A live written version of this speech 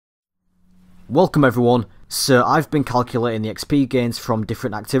Welcome everyone. So I've been calculating the XP gains from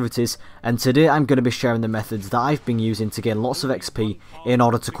different activities, and today I'm going to be sharing the methods that I've been using to gain lots of XP in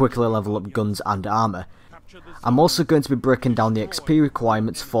order to quickly level up guns and armour. I'm also going to be breaking down the XP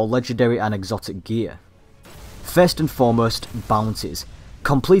requirements for legendary and exotic gear. First and foremost, bounties.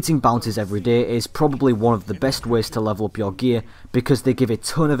 Completing bounties every day is probably one of the best ways to level up your gear because they give a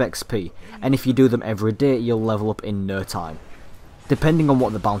ton of XP, and if you do them every day you'll level up in no time. Depending on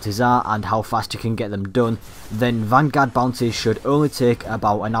what the bounties are and how fast you can get them done, then Vanguard bounties should only take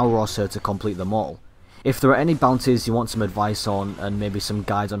about an hour or so to complete them all. If there are any bounties you want some advice on and maybe some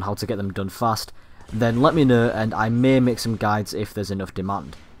guides on how to get them done fast, then let me know and I may make some guides if there's enough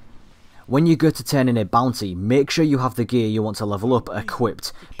demand. When you go to turn in a bounty, make sure you have the gear you want to level up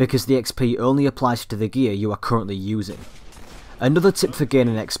equipped, because the XP only applies to the gear you are currently using. Another tip for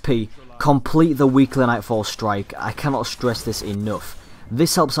gaining XP: complete the weekly Nightfall Strike. I cannot stress this enough.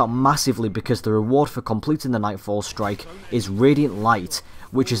 This helps out massively because the reward for completing the Nightfall Strike is Radiant Light,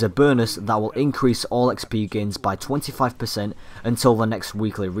 which is a bonus that will increase all XP gains by 25% until the next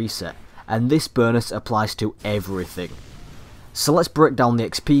weekly reset, and this bonus applies to everything. So let's break down the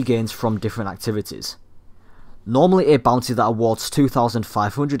XP gains from different activities. Normally a bounty that awards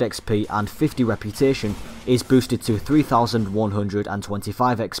 2500 XP and 50 reputation is boosted to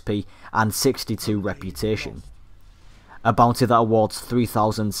 3125 XP and 62 reputation. A bounty that awards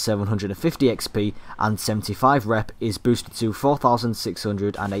 3750 XP and 75 rep is boosted to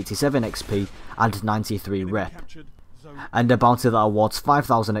 4687 XP and 93 rep. And a bounty that awards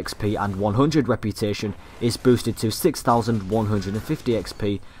 5000 XP and 100 reputation is boosted to 6150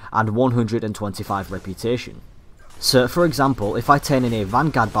 XP and 125 reputation. So for example, if I turn in a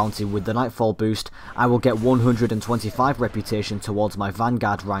Vanguard bounty with the Nightfall boost, I will get 125 reputation towards my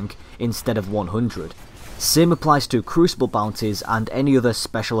Vanguard rank instead of 100. Same applies to Crucible bounties and any other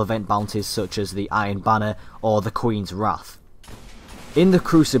special event bounties such as the Iron Banner or the Queen's Wrath. In the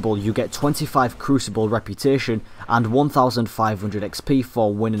Crucible you get 25 Crucible reputation and 1500 XP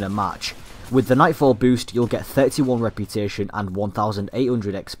for winning a match. With the Nightfall boost you'll get 31 reputation and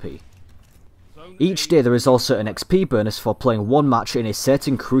 1800 XP. Each day there is also an XP bonus for playing one match in a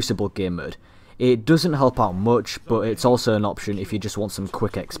certain Crucible game mode. It doesn't help out much, but it's also an option if you just want some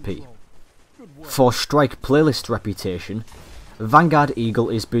quick XP. For Strike playlist reputation, Vanguard Eagle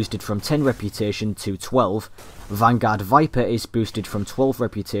is boosted from 10 reputation to 12, Vanguard Viper is boosted from 12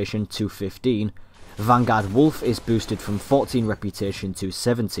 reputation to 15, Vanguard Wolf is boosted from 14 reputation to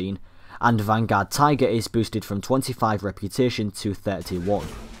 17, and Vanguard Tiger is boosted from 25 reputation to 31.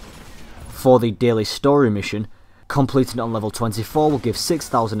 For the daily story mission, completing it on level 24 will give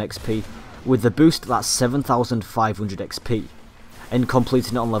 6000 XP, with the boost that's 7500 XP, and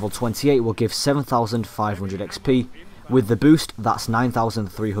completing it on level 28 will give 7500 XP, with the boost that's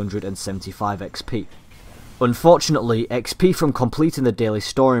 9375 XP. Unfortunately, XP from completing the daily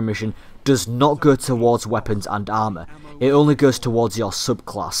story mission does not go towards weapons and armour, it only goes towards your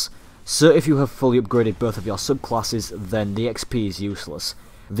subclass, so if you have fully upgraded both of your subclasses then the XP is useless.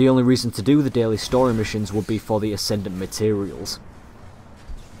 The only reason to do the daily story missions would be for the Ascendant materials.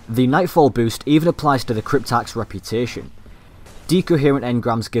 The Nightfall boost even applies to the Cryptarch's reputation. Decoherent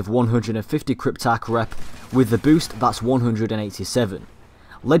engrams give 150 Cryptarch rep, with the boost that's 187.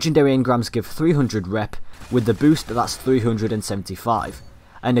 Legendary engrams give 300 rep, with the boost that's 375.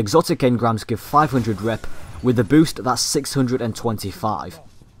 And exotic engrams give 500 rep, with the boost that's 625.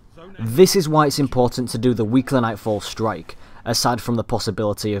 This is why it's important to do the weekly Nightfall Strike, aside from the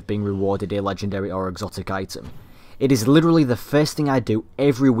possibility of being rewarded a legendary or exotic item. It is literally the first thing I do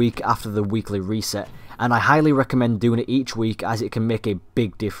every week after the weekly reset, and I highly recommend doing it each week as it can make a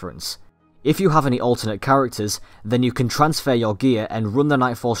big difference. If you have any alternate characters, then you can transfer your gear and run the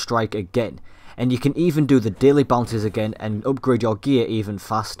Nightfall Strike again, and you can even do the daily bounties again and upgrade your gear even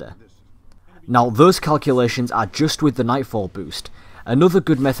faster. Now those calculations are just with the Nightfall boost. Another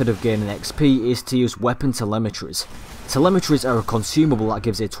good method of gaining XP is to use weapon telemetries. Telemetries are a consumable that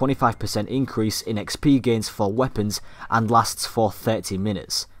gives a 25% increase in XP gains for weapons and lasts for 30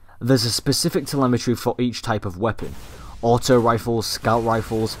 minutes. There's a specific telemetry for each type of weapon: auto rifles, scout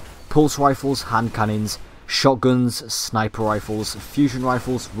rifles, pulse rifles, hand cannons, shotguns, sniper rifles, fusion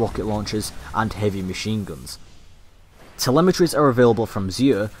rifles, rocket launchers, and heavy machine guns. Telemetries are available from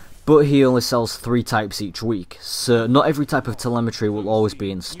Zio, but he only sells 3 types each week, so not every type of telemetry will always be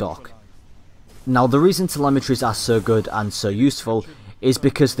in stock. Now the reason telemetries are so good and so useful is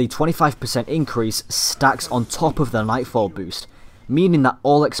because the 25% increase stacks on top of the Nightfall boost, meaning that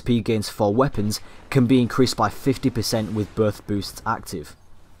all XP gains for weapons can be increased by 50% with both boosts active.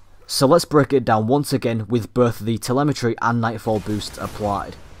 So let's break it down once again with both the telemetry and Nightfall boosts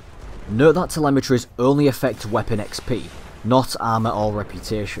applied. Note that telemetries only affect weapon XP, not armour or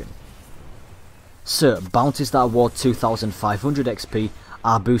reputation. So, bounties that award 2500 XP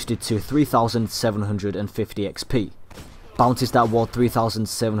are boosted to 3750 XP. Bounties that award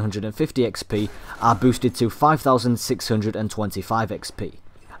 3750 XP are boosted to 5625 XP.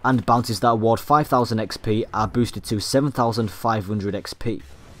 And bounties that award 5000 XP are boosted to 7500 XP.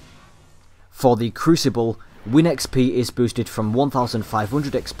 For the Crucible, win XP is boosted from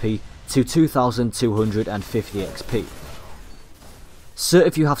 1500 XP to 2250 XP. So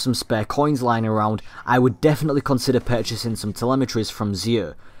if you have some spare coins lying around, I would definitely consider purchasing some telemetries from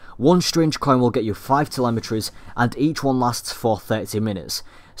Zio. One strange coin will get you 5 telemetries and each one lasts for 30 minutes.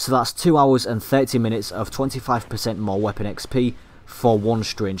 So that's 2 hours and 30 minutes of 25% more weapon XP for one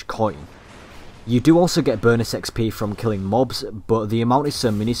strange coin. You do also get bonus XP from killing mobs, but the amount is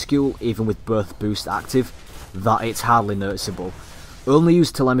so minuscule even with both boosts active that it's hardly noticeable. Only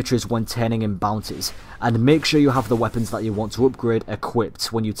use telemetries when turning in bounties, and make sure you have the weapons that you want to upgrade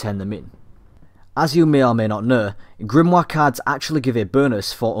equipped when you turn them in. As you may or may not know, Grimoire cards actually give a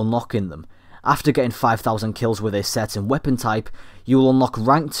bonus for unlocking them. After getting 5000 kills with a certain weapon type, you will unlock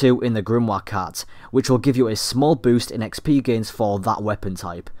rank 2 in the Grimoire cards, which will give you a small boost in XP gains for that weapon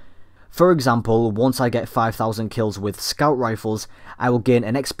type. For example, once I get 5000 kills with scout rifles, I will gain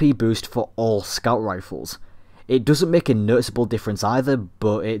an XP boost for all scout rifles. It doesn't make a noticeable difference either,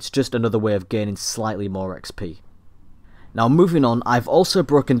 but it's just another way of gaining slightly more XP. Now moving on, I've also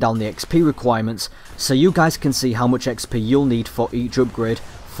broken down the XP requirements so you guys can see how much XP you'll need for each upgrade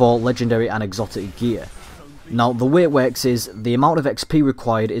for legendary and exotic gear. Now the way it works is, the amount of XP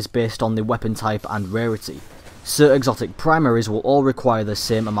required is based on the weapon type and rarity. So exotic primaries will all require the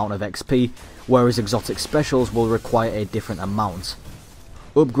same amount of XP, whereas exotic specials will require a different amount.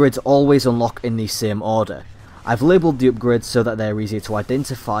 Upgrades always unlock in the same order. I've labelled the upgrades so that they're easier to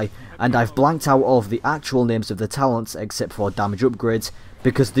identify, and I've blanked out all of the actual names of the talents except for damage upgrades,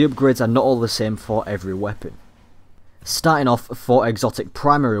 because the upgrades are not all the same for every weapon. Starting off, for exotic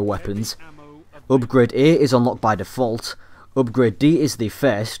primary weapons, Upgrade A is unlocked by default, Upgrade D is the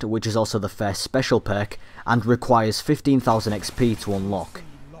first, which is also the first special perk, and requires 15,000 XP to unlock.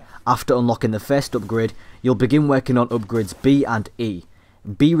 After unlocking the first upgrade, you'll begin working on upgrades B and E.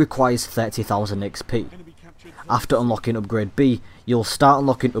 B requires 30,000 XP. After unlocking upgrade B, you'll start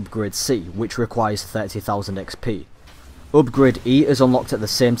unlocking upgrade C, which requires 30,000 XP. Upgrade E is unlocked at the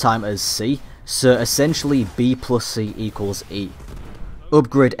same time as C, so essentially B plus C equals E.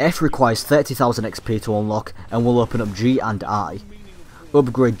 Upgrade F requires 30,000 XP to unlock and will open up G and I.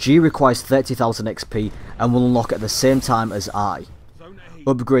 Upgrade G requires 30,000 XP and will unlock at the same time as I.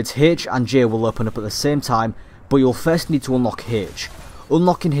 Upgrades H and J will open up at the same time, but you'll first need to unlock H.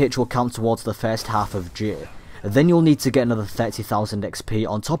 Unlocking H will count towards the first half of J. Then you'll need to get another 30,000 XP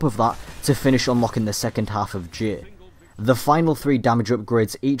on top of that to finish unlocking the second half of J. The final 3 damage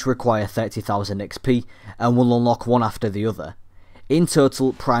upgrades each require 30,000 XP and will unlock one after the other. In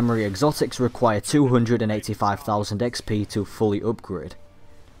total, primary exotics require 285,000 XP to fully upgrade.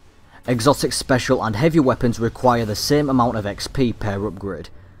 Exotic special and heavy weapons require the same amount of XP per upgrade.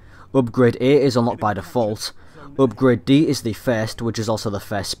 Upgrade A is unlocked by default. Upgrade D is the first, which is also the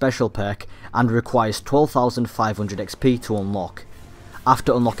first special perk, and requires 12,500 XP to unlock.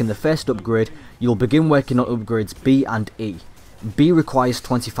 After unlocking the first upgrade, you'll begin working on upgrades B and E. B requires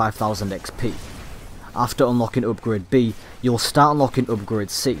 25,000 XP. After unlocking upgrade B, you'll start unlocking upgrade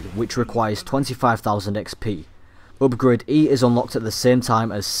C, which requires 25,000 XP. Upgrade E is unlocked at the same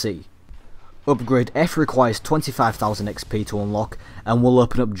time as C. Upgrade F requires 25,000 XP to unlock and will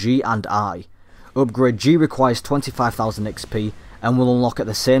open up G and I. Upgrade G requires 25,000 XP and will unlock at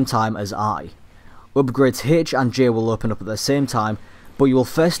the same time as I. Upgrades H and J will open up at the same time, but you will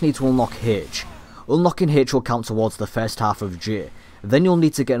first need to unlock H. Unlocking H will count towards the first half of J. Then you'll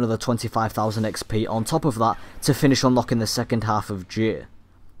need to get another 25,000 XP on top of that to finish unlocking the second half of J.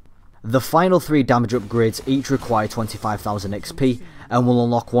 The final 3 damage upgrades each require 25,000 XP and will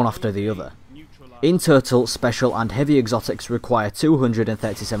unlock one after the other. In total, special and heavy exotics require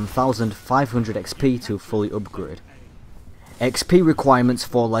 237,500 XP to fully upgrade. XP requirements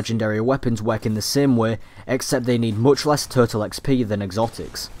for legendary weapons work in the same way, except they need much less total XP than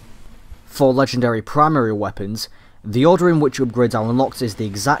exotics. For legendary primary weapons, the order in which upgrades are unlocked is the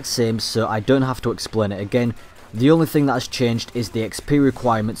exact same, so I don't have to explain it again. The only thing that has changed is the XP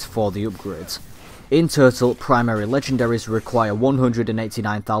requirements for the upgrades. In total, primary legendaries require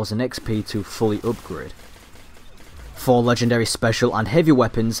 189,000 XP to fully upgrade. For legendary special and heavy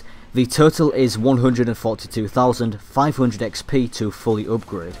weapons, the total is 142,500 XP to fully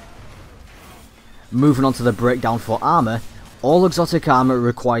upgrade. Moving on to the breakdown for armour, All exotic armour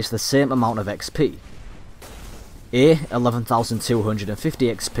requires the same amount of XP. A 11,250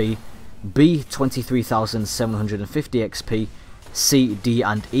 XP, B 23,750 XP, C, D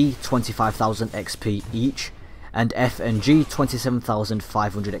and E 25,000 XP each, and F and G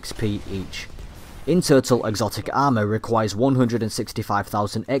 27,500 XP each. In total, exotic armour requires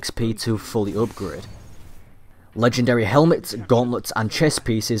 165,000 XP to fully upgrade. Legendary helmets, gauntlets and chest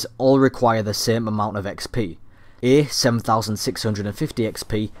pieces all require the same amount of XP. A 7,650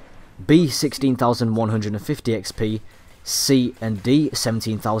 XP, B 16,150 XP, C and D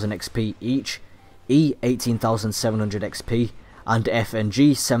 17,000 XP each, E 18,700 XP, and F and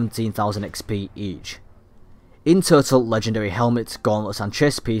G 17,000 XP each. In total, legendary helmets, gauntlets and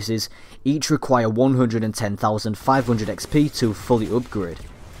chest pieces each require 110,500 XP to fully upgrade.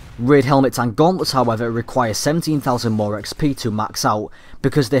 Raid helmets and gauntlets, however, require 17,000 more XP to max out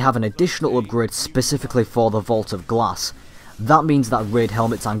because they have an additional upgrade specifically for the Vault of Glass. That means that raid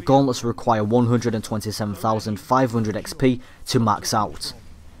helmets and gauntlets require 127,500 XP to max out.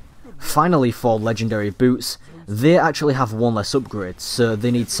 Finally, for legendary boots, they actually have one less upgrade, so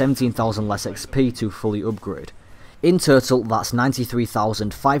they need 17,000 less XP to fully upgrade. In total, that's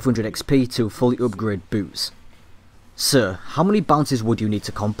 93,500 XP to fully upgrade boots. So, how many bounties would you need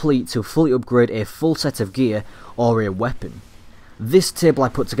to complete to fully upgrade a full set of gear or a weapon? This table I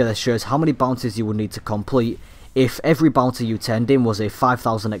put together shows how many bounties you would need to complete if every bounty you turned in was a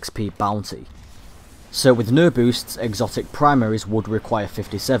 5,000 XP bounty. So with no boosts, exotic primaries would require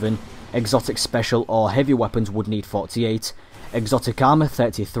 57, exotic special or heavy weapons would need 48, exotic armor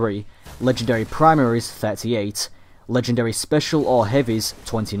 33, legendary primaries 38, legendary special or heavies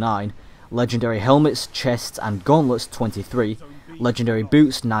 29, legendary helmets, chests and gauntlets 23, legendary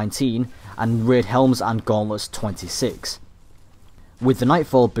boots 19, and raid helms and gauntlets 26. With the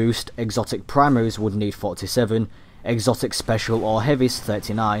Nightfall boost, exotic primaries would need 47, exotic special or heavies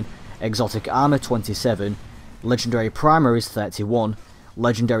 39, exotic armor 27, legendary primaries 31,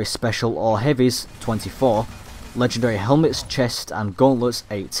 legendary special or heavies 24, legendary helmets, chests and gauntlets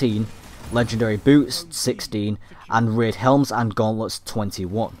 18, legendary boots 16, and raid helms and gauntlets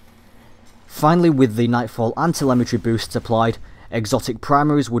 21. Finally, with the Nightfall and telemetry boosts applied, exotic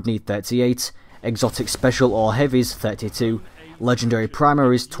primaries would need 38, exotic special or heavies 32, legendary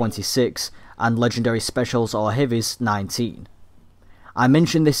primaries 26, and legendary specials or heavies 19. I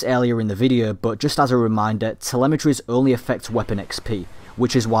mentioned this earlier in the video, but just as a reminder, telemetries only affect weapon XP,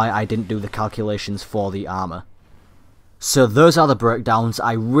 which is why I didn't do the calculations for the armour. So those are the breakdowns.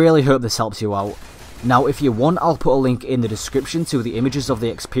 I really hope this helps you out. Now if you want, I'll put a link in the description to the images of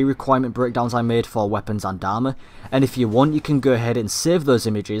the XP requirement breakdowns I made for weapons and armour, and if you want you can go ahead and save those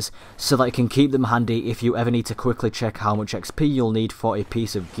images so that you can keep them handy if you ever need to quickly check how much XP you'll need for a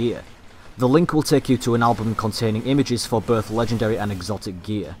piece of gear. The link will take you to an album containing images for both legendary and exotic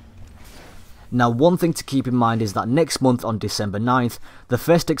gear. Now one thing to keep in mind is that next month on December 9th, the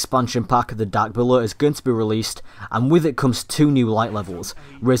first expansion pack, The Dark Below, is going to be released, and with it comes 2 new light levels,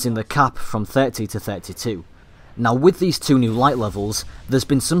 raising the cap from 30 to 32. Now with these 2 new light levels, there's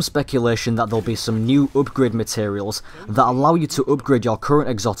been some speculation that there'll be some new upgrade materials that allow you to upgrade your current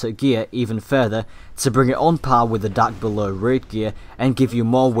exotic gear even further to bring it on par with the Dark Below raid gear and give you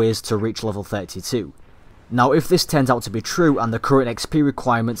more ways to reach level 32. Now if this turns out to be true and the current XP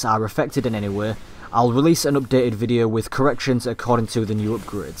requirements are affected in any way, I'll release an updated video with corrections according to the new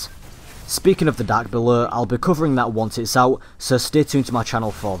upgrades. Speaking of the Dark Below, I'll be covering that once it's out, so stay tuned to my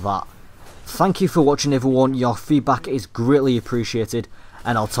channel for that. Thank you for watching everyone, your feedback is greatly appreciated,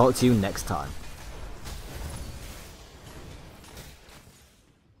 and I'll talk to you next time.